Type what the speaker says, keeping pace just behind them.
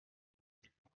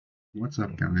What's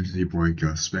up guys, it's your boy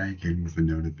Gus back again with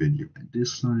another video, and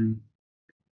this time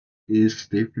is a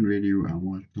different video. I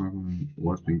want to talk about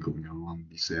what's been going on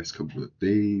these last couple of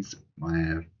days. I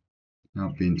have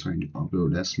not been trying to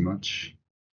upload as much,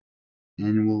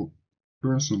 and well,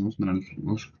 first and most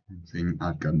important thing,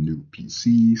 I've got a new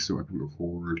PC so I can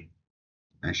record,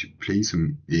 actually play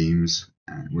some games,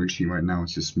 and virtually right now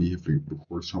it's just me having to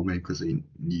record something because I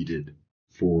need it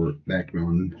for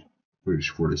background footage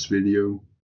for this video.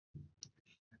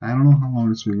 I don't know how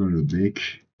long it's going to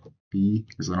be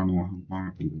because I don't know how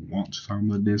long I want to talk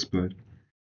about this, but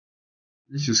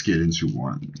let's just get into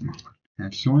one.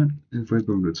 As shown if I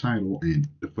go to the title and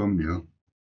the thumbnail,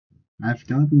 I've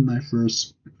gotten my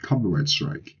first copyright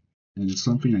strike, and it's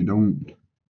something I'm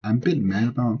a bit mad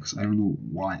about because I don't know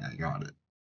why I got it.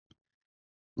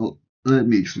 Well, let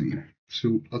me explain.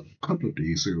 So, a couple of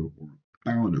days ago, or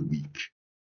about a week,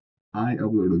 I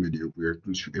uploaded a video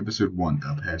reacting to episode 1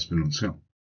 of Hazbin Hotel.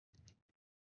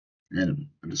 And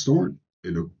at the start,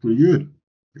 it looked pretty good.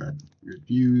 Got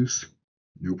reviews,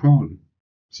 no problem.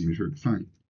 Seems very fine.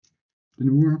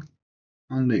 Didn't work.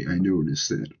 One day I noticed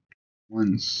that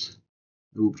once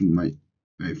I opened my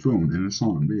phone and I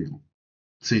saw a mail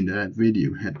saying that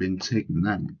video had been taken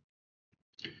down.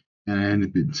 And it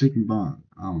had been taken by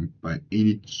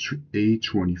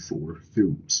A24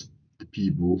 Films, the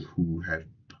people who have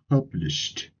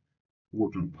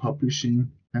worked on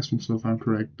publishing, as myself if I'm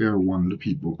correct, they're one of the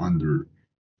people under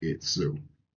it. So,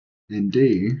 and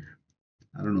they,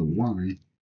 I don't know why,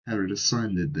 had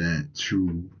decided that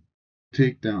to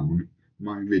take down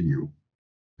my video,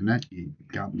 and that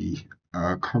got me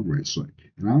coverage.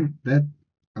 Like, and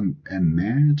I'm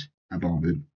mad about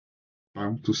it, but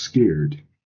I'm also scared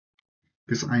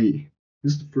because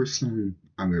this is the first time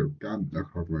I've ever gotten a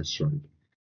copyright strike,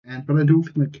 and but I don't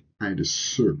feel like I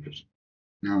deserve it.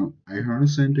 Now I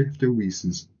understand if there are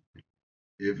reasons,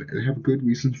 if they have a good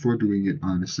reason for doing it,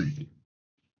 I understand.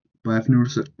 But I've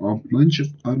noticed that a bunch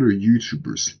of other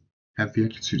YouTubers have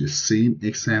reacted to the same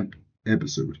exact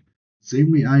episode,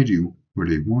 same way I do, where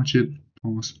they watch it,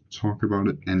 pause, talk about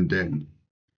it, and then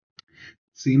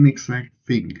same exact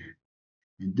thing.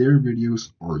 And their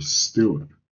videos are still up.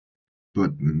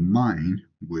 But mine,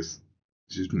 with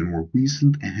just more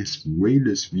recent and has way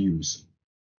less views,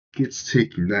 gets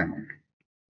taken down.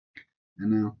 And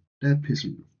now that pisses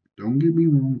me off. Don't get me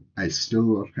wrong, I still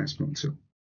love Hasbro too.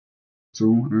 So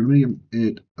I'm gonna make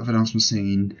it of an announcement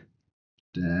saying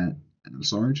that, and I'm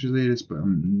sorry to say this, but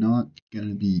I'm not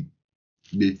gonna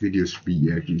make videos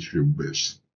reacting to the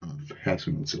wish of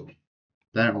Hasbro too.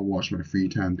 That I'll watch my free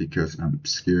time because I'm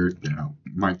scared that I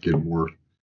might get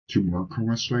two more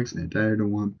copyright strikes, and that I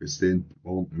don't want because then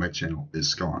all my channel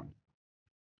is gone.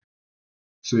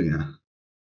 So yeah,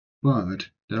 but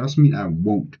that doesn't mean I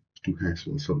won't do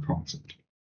Hasbro Soul content.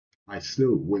 I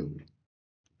still will,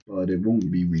 but it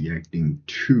won't be reacting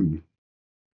to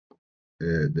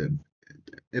the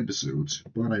episodes,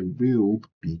 but I will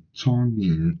be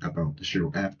talking about the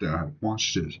show after I've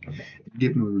watched it,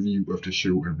 give my review of the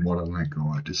show and what I like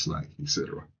or I dislike,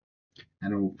 etc.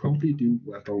 And I will probably do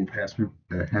what I will pass me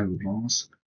Handle Boss,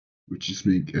 which is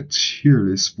make a tier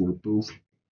list for both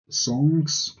the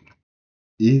songs,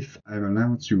 if I'm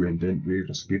allowed to, and then we'll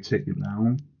just get taken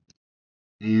down,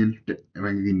 and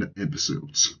ranking the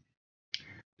episodes.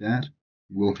 That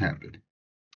will happen.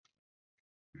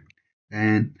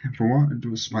 And for what it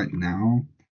does right now,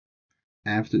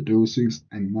 after those things,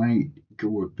 I might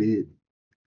go a bit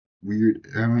weird.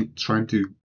 I might try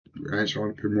to branch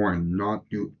out a bit more and not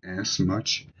do as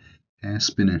much as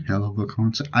been a hell of a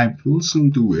content. I will still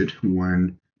do it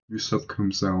when new stuff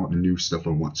comes out and new stuff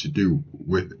I want to do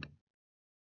with it.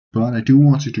 But I do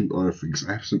want to do other things.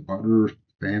 I have some other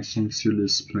fan songs here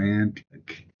list planned,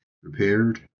 like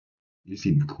prepared. Just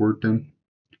need to record them.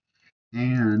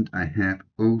 And I have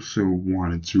also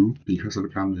wanted to, because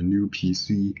I've gotten a new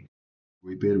PC,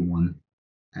 way better one,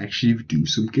 actually do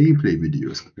some gameplay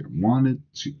videos. I wanted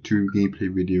to do gameplay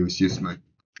videos, just my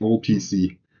old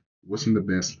PC wasn't the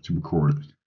best to record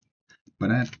it. But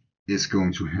that is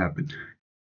going to happen.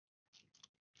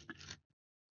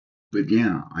 But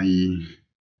yeah, I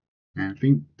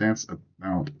think that's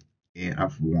about it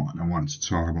of what I wanted to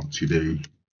talk about today.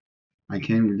 I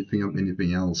can't really think of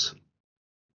anything else.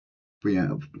 But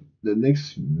yeah, the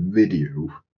next video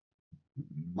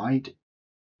might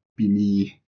be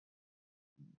me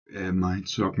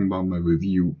talking about my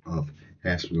review of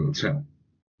Hazbin Hotel.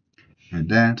 And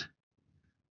that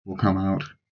will come out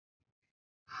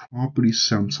probably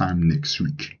sometime next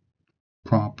week.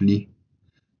 Probably.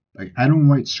 Like, I don't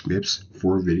write scripts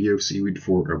for videos, even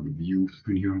for a review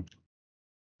video,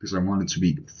 because I want it to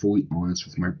be fully honest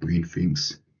with my brain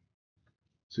things.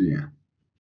 So yeah.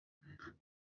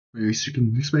 Anyways, you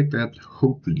can expect that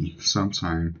hopefully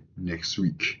sometime next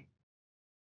week.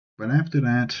 But after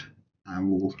that, I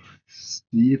will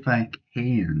see if I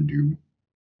can do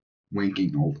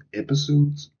ranking all the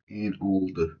episodes and all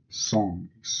the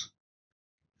songs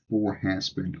for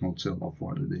Hazbin Hotel of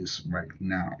what it is right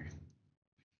now.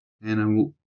 And I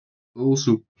will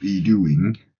also be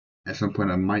doing, at some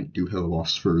point I might do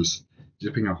Helloboss first,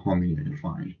 depending on how many I can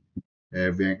find.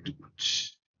 React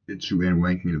to and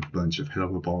ranking a bunch of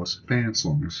Helloboss fan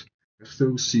songs.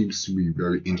 Those seems to be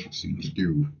very interesting to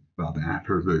do. Well, I've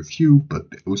heard very few, but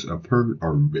those I've heard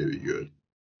are very good.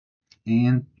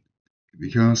 And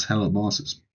because Helloboss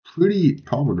is pretty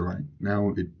popular right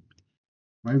now, it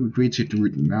might be great to do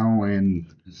it now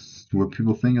and what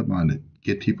people think about it.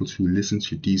 Get people to listen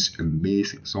to these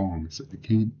amazing songs. I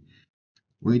can't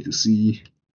wait to see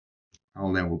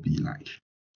how that will be like.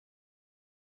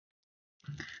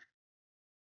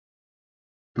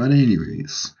 But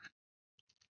anyways,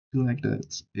 like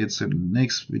that, it's the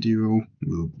next video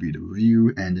will be the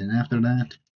review, and then after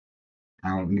that,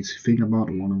 I'll need to think about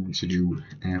what I want to do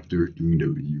after doing the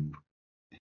review.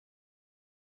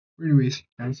 Anyways,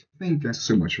 guys, thank you guys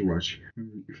so much for watching.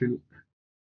 If you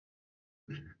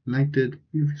liked it,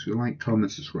 if you like,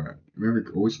 comment, subscribe. Remember, you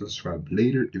can always subscribe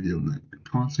later if you don't like the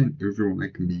content, if you don't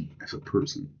like me as a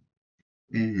person.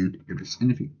 And if there's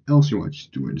anything else you want to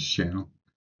do in this channel,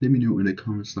 let me know in the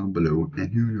comments down below,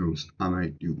 and who knows, I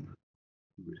might do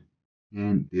it.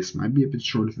 And this might be a bit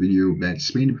short video,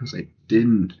 that's mainly because I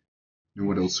didn't know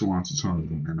what else I want to talk about,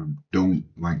 and I don't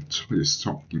like just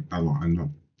talking a lot. I'm not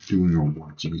doing or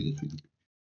watching anything.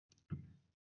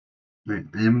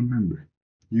 And remember,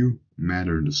 you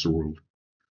matter in this world.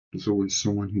 There's always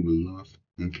someone who will love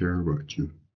and care about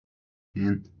you.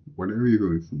 And whatever you're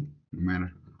going through, no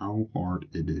matter how hard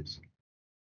it is,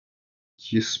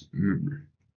 just remember,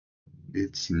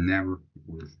 it's never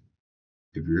worth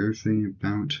it. If you're ever thinking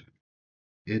about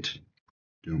it,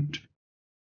 don't.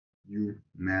 You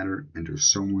matter, and there's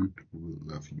someone who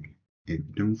will love you. If you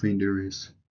don't think there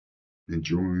is, then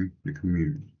join the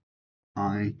community.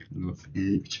 I love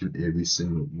each and every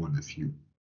single one of you.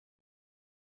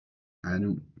 I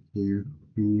don't care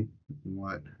who,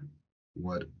 what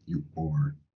you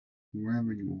are.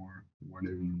 Whoever you are,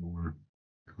 whatever you are,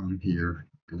 come here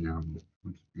and I will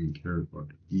and care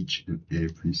about each and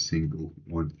every single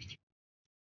one of you.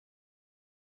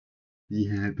 Be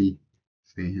happy,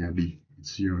 stay happy, and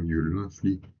see all you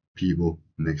lovely people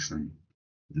next time.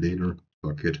 Later,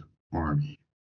 Bucket Army.